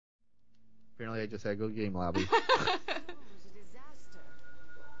Apparently I just had to go game lobby.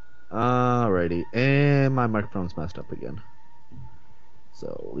 Alrighty, and my microphone's messed up again.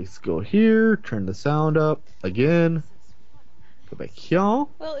 So let's go here, turn the sound up again. Go back here.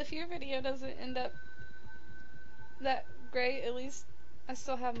 Well, if your video doesn't end up that great, at least I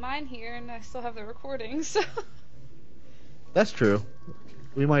still have mine here and I still have the recording, so. That's true.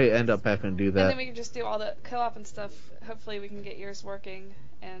 We might end up having to do that. And then we can just do all the co-op and stuff. Hopefully we can get yours working,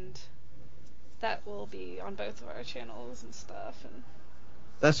 and that will be on both of our channels and stuff. And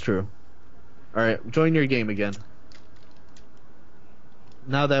that's true. Alright, join your game again.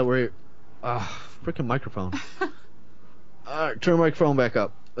 Now that we're... freaking microphone. Alright, turn the microphone back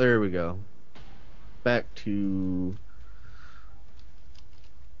up. There we go. Back to...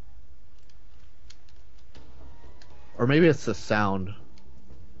 Or maybe it's the sound.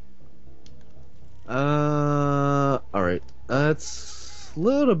 Alright. That's a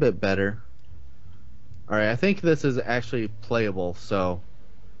little bit better. Alright, I think this is actually playable, so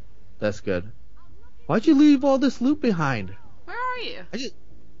that's good. Why'd you leave all this loot behind? Where are you?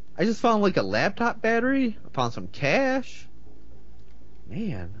 I just found like a laptop battery. I found some cash.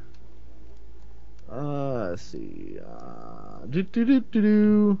 Man. Let's see.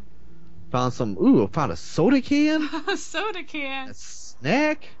 Found some. Ooh, I found a soda can. A soda can. A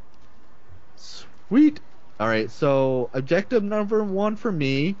snack. Sweet. Alright, so objective number 1 for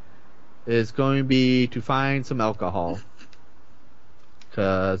me is going to be to find some alcohol.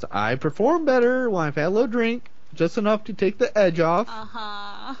 Because I perform better when I've had a little drink. Just enough to take the edge off.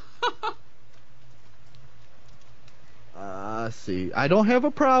 Uh-huh. Let's see. I don't have a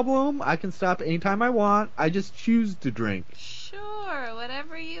problem. I can stop anytime I want. I just choose to drink. Sure,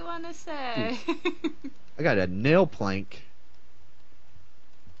 whatever you want to say. I got a nail plank.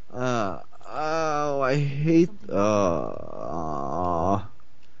 Oh, I hate.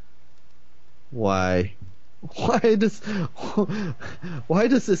 Why? Why does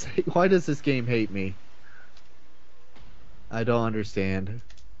this game hate me? I don't understand.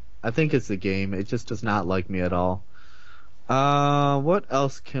 I think it's the game. It just does not like me at all. What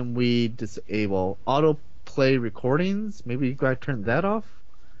else can we disable? Autoplay recordings? Maybe you gotta turn that off?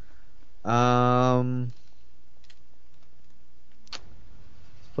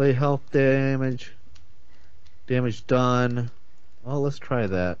 Play health damage. Damage done. Well, let's try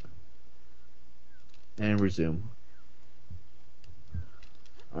that. And resume.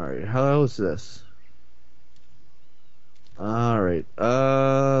 Alright, how is this? Alright,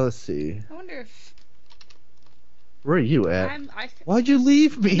 let's see. I wonder if... Where are you at? Why'd you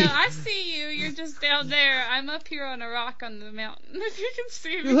leave me? No, I see you. You're just down there. I'm up here on a rock on the mountain. If you can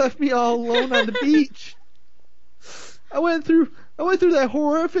see me. You left me all alone on the beach. I went through that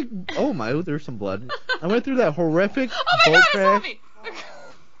horrific... Oh my, there's some blood. I went through that horrific oh my boat God, crash. me.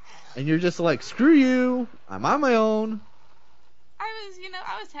 And you're just like, screw you. I'm on my own.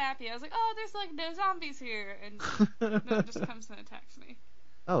 I was happy. I was like, oh, there's like no zombies here. And it just comes and attacks me.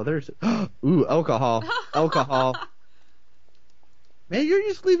 Oh, there's... Ooh, alcohol. Alcohol. Man, you're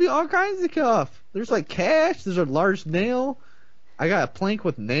just leaving all kinds of stuff. There's like cash. There's a large nail. I got a plank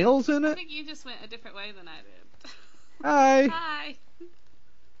with nails in it. I think you just went a different way than I did. Hi. Hi.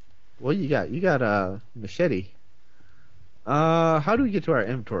 What you got? You got a machete. How do we get to our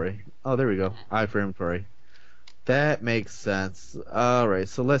inventory? Oh, there we go. I for inventory. That makes sense. Alright,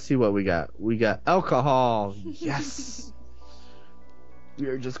 so let's see what we got. We got alcohol. Yes. We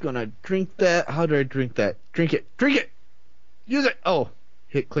are just gonna drink that. How do I drink that? Drink it. Drink it! Use it! Oh.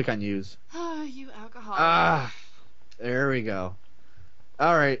 Click on use. You alcohol. There we go.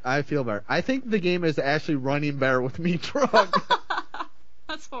 Alright, I feel better. I think the game is actually running better with me drunk.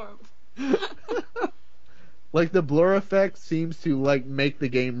 That's horrible. Like the blur effect seems to like make the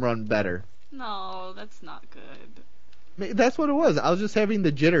game run better. No, that's not good. That's what it was. I was just having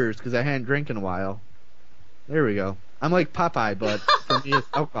the jitters because I hadn't drank in a while. There we go. I'm like Popeye, but for me it's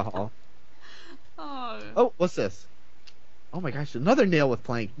alcohol. Oh, what's this? Oh my gosh, another nail with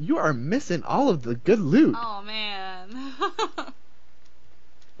plank. You are missing all of the good loot. Oh man.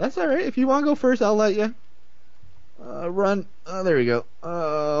 That's alright. If you want to go first, I'll let you. Run. Oh, there we go.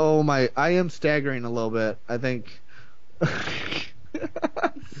 Oh my, I am staggering a little bit, I think.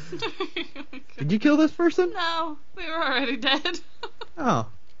 Did you kill this person? No, they were already dead. Oh.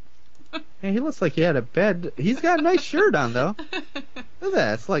 Hey, he looks like he had a bed. He's got a nice shirt on, though. Look at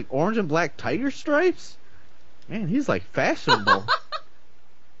that. It's like orange and black tiger stripes. Man, he's like fashionable.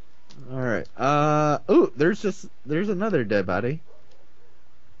 Alright. Ooh, there's another dead body.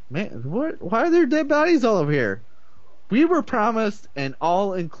 Man, why are there dead bodies all over here? We were promised an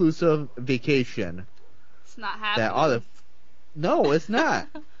all-inclusive vacation. It's not happening. No, it's not.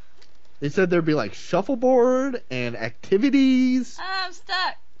 They said there'd be like shuffleboard and activities. I'm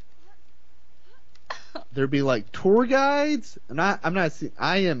stuck. There'd be like tour guides. I'm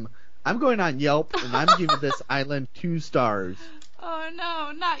going on Yelp and I'm giving this island 2 stars. Oh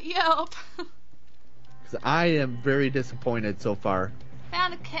no, not Yelp. Because I am very disappointed so far.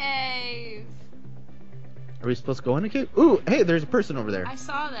 Found a cave. Are we supposed to go in a cave? Ooh, hey, there's a person over there. I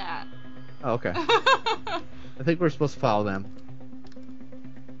saw that. Oh, okay. I think we're supposed to follow them.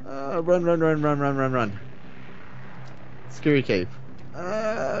 Run. Scary cave.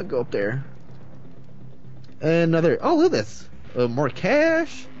 Go up there. Another. Oh, look at this. More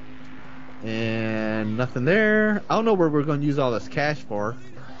cash. And nothing there. I don't know where we're going to use all this cash for.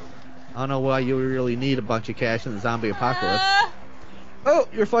 I don't know why you really need a bunch of cash in the zombie apocalypse. Oh,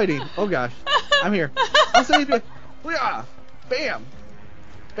 you're fighting. Oh, gosh. I'm here. I'll save you. Yeah. Bam.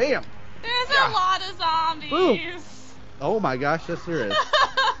 Bam. There's a lot of zombies. Boom. Oh, my gosh. Yes, there is.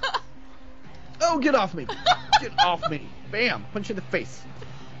 Oh, get off me. Get off me. Bam. Punch you in the face.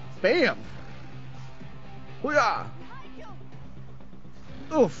 Bam. Hoo-yah.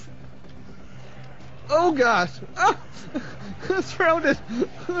 Oof. Oh, gosh. Ah. Surrounded.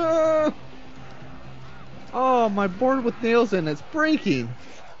 Ah. Oh, my board with nails in it's breaking.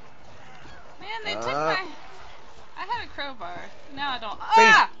 Man, they took my... I had a crowbar. Now I don't. Bam.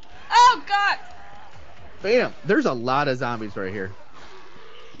 Ah! Oh, God. Bam. There's a lot of zombies right here.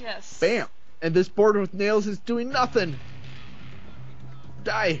 Yes. Bam. And this board with nails is doing nothing.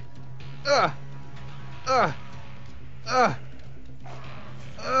 Die. There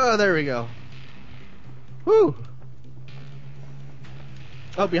we go. Whew.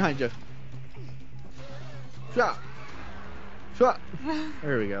 Oh, behind you. Shot.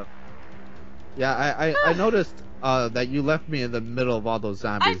 There we go. Yeah, I noticed that you left me in the middle of all those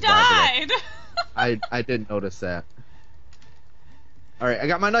zombies. I died. I didn't notice that. All right, I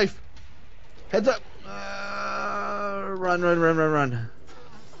got my knife. Heads up. Run.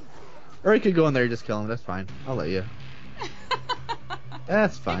 Or you could go in there and just kill him. That's fine. I'll let you.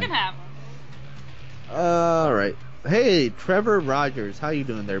 That's fine. You can have them. All right. Hey, Trevor Rogers. How you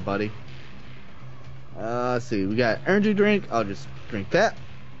doing there, buddy? Let's see. We got energy drink. I'll just drink that.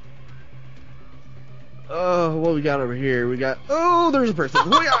 Oh, what we got over here? We got... Oh, there's a person.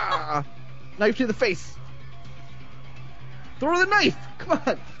 Hoo-yah! Knife to the face. Throw the knife. Come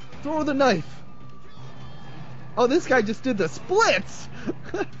on. Throw the knife. Oh, this guy just did the splits.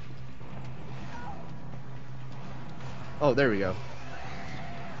 Oh, there we go.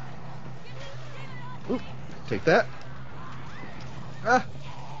 Oop, take that.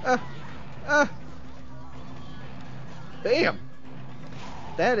 Bam.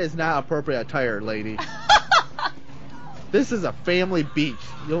 That is not appropriate attire, lady. This is a family beach.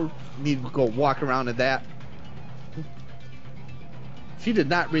 You'll need to go walk around in that. She did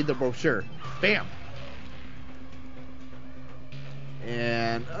not read the brochure. Bam.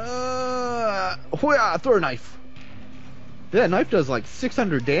 And hoo-yah, throw a knife. That knife does like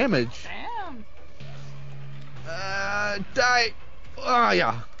 600 damage. Damn. Die. Oh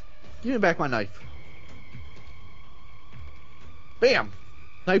yeah. Give me back my knife. Bam.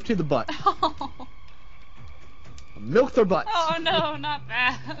 Knife to the butt. Milk their butts. Oh no, not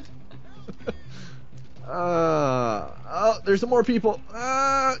that. Oh, there's some more people.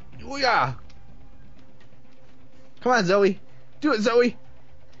 Oh yeah. Come on, Zoe. Do it, Zoe.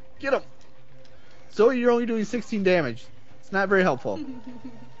 Get him. Zoe, you're only doing 16 damage. It's not very helpful.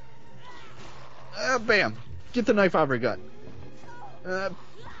 Bam. Get the knife out of her gut.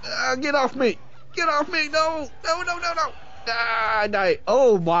 Get off me. Get off me. No. I die.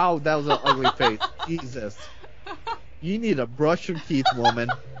 Oh, wow. That was an ugly face. Jesus. You need to brush your teeth, woman.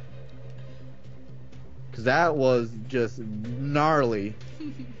 Because that was just gnarly.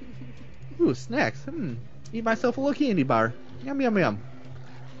 Ooh, snacks. Eat myself a little candy bar. Yum, yum, yum.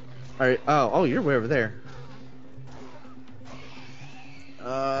 Alright. Oh, you're way over there.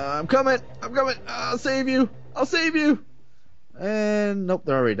 I'm coming. I'll save you. And nope,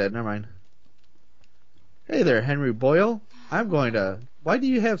 they're already dead. Never mind. Hey there, Henry Boyle. I'm going to... Why do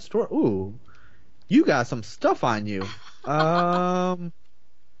you have store... Ooh. You got some stuff on you. Yeah.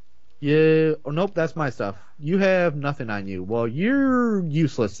 Oh, nope, that's my stuff. You have nothing on you. Well, you're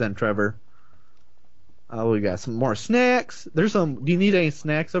useless then, Trevor. We got some more snacks. There's some... Do you need any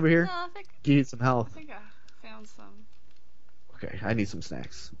snacks over here? No, I think... Do you need some health? I think I found some. Okay, I need some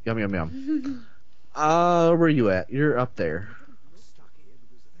snacks. Yum, yum, yum. Where are you at? You're up there.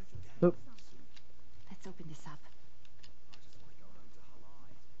 Oop. Let's open this up.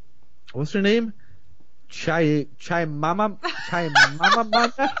 What's her name? Chai Mama?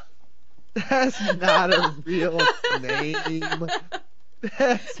 That's not a real name.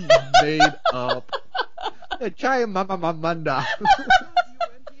 That's made up. Chai Mama Mamanda.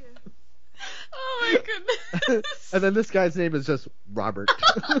 Oh my goodness. And then this guy's name is just Robert.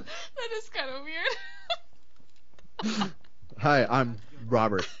 That is kind of weird. Hi, I'm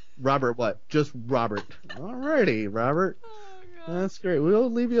Robert. Robert what? Just Robert. Alrighty, Robert. Oh god. That's great.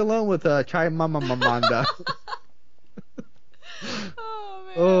 We'll leave you alone with Chai Mama Mamanda. Oh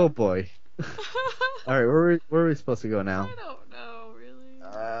man. Oh boy. Alright, where are we supposed to go now? I don't know really.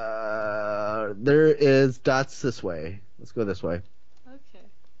 There is dots this way. Let's go this way. Okay.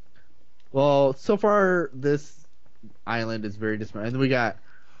 Well, so far this island is very dismal. And we got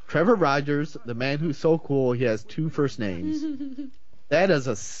Trevor Rogers, the man who's so cool he has 2 first names. That is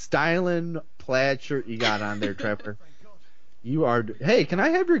a styling plaid shirt you got on there, Trevor. You are. Hey, can I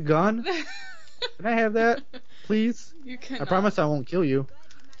have your gun? Can I have that, please? You cannot. I promise I won't kill you.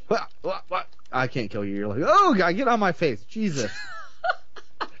 What? I can't kill you. You're like, oh god, get on my face, Jesus.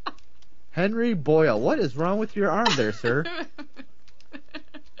 Henry Boyle, what is wrong with your arm there, sir?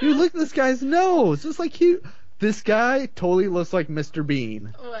 Dude, look at this guy's nose. It's like this guy totally looks like Mr.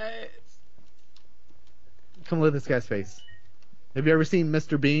 Bean. What? Come look at this guy's face. Have you ever seen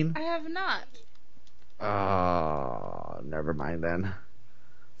Mr. Bean? I have not. Oh, never mind then.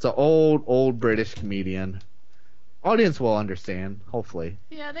 It's an old British comedian. Audience will understand, hopefully.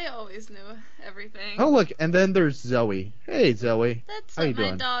 Yeah, they always knew everything. Oh look, and then there's Zoe. Hey Zoe. That's How what you my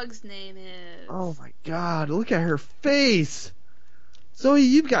doing? dog's name is. Oh my god, look at her face.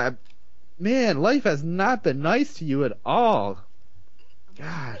 Zoe, man, life has not been nice to you at all.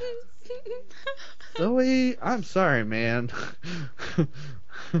 God. Zoe, I'm sorry, man.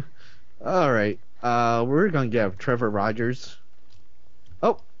 Alright, we're gonna get Trevor Rogers.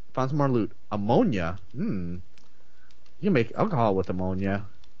 Oh, found some more loot. Ammonia. You can make alcohol with ammonia.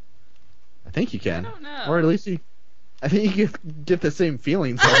 I think you can. I don't know. Or at least I think you get the same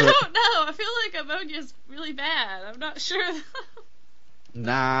feelings of I it. don't know. I feel like ammonia's really bad. I'm not sure.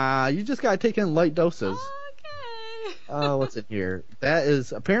 Nah, you just gotta take in light doses. Okay. Oh, what's in here?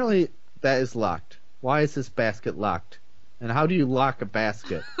 Apparently that is locked. Why is this basket locked? And how do you lock a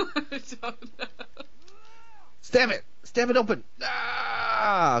basket? I don't know. Stab it! Stab it open!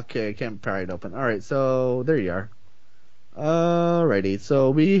 Ah! Okay, I can't pry it open. Alright, so there you are. Alrighty,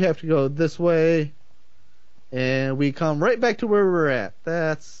 so we have to go this way. And we come right back to where we were at.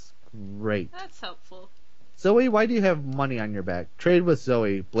 That's great. That's helpful. Zoe, why do you have money on your back? Trade with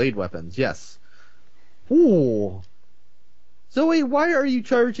Zoe. Blade weapons. Yes. Ooh. Zoe, why are you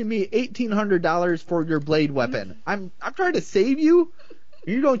charging me $1,800 for your blade weapon? I'm trying to save you.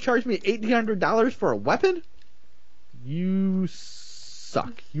 And you don't charge me $1,800 for a weapon? You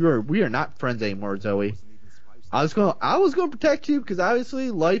suck. We are not friends anymore, Zoe. I was going to protect you because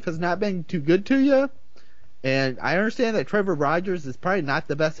obviously life has not been too good to you. And I understand that Trevor Rogers is probably not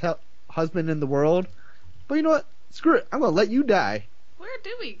the best husband in the world. But you know what? Screw it. I'm going to let you die. Where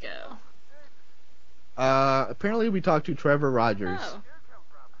do we go? Apparently we talked to Trevor Rogers. Oh.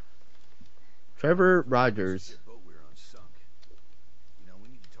 Trevor Rogers. Boat we're on sunk. You know, we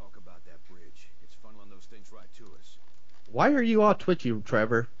need to talk about that bridge. It's funneling those things right to us. Why are you all twitchy,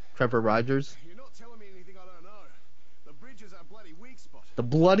 Trevor? Trevor Rogers? You're not telling me anything I don't know. The bridge is our bloody weak spot. The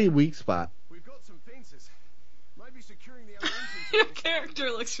bloody weak spot. We've got some fences. Maybe securing the other entrance. Your character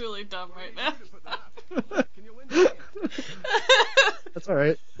looks really dumb right now. Can you lend me a hand? That's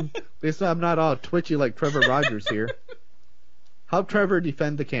alright. At least I'm not all twitchy like Trevor Rogers here. Help Trevor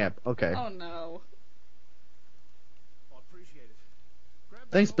defend the camp. Okay. Oh no. I appreciate it. Grab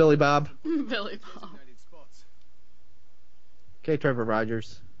that Thanks, roll Billy Bob. Billy Bob. designated spots. Okay, Trevor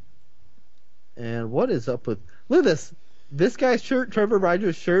Rogers. And what is up with... Look at this. This guy's shirt, Trevor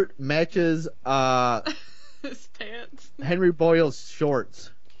Rogers' shirt, matches His pants. Henry Boyle's shorts.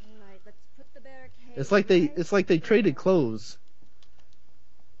 Alright, let's put the barricade. It's like they traded clothes.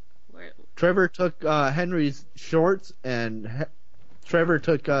 Where? Trevor took Henry's shorts and Trevor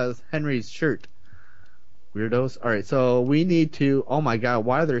took Henry's shirt. Weirdos. Alright, so we need to... Oh my god,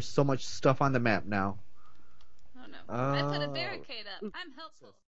 why are there so much stuff on the map now? Oh no. I put a barricade up. I'm helpful.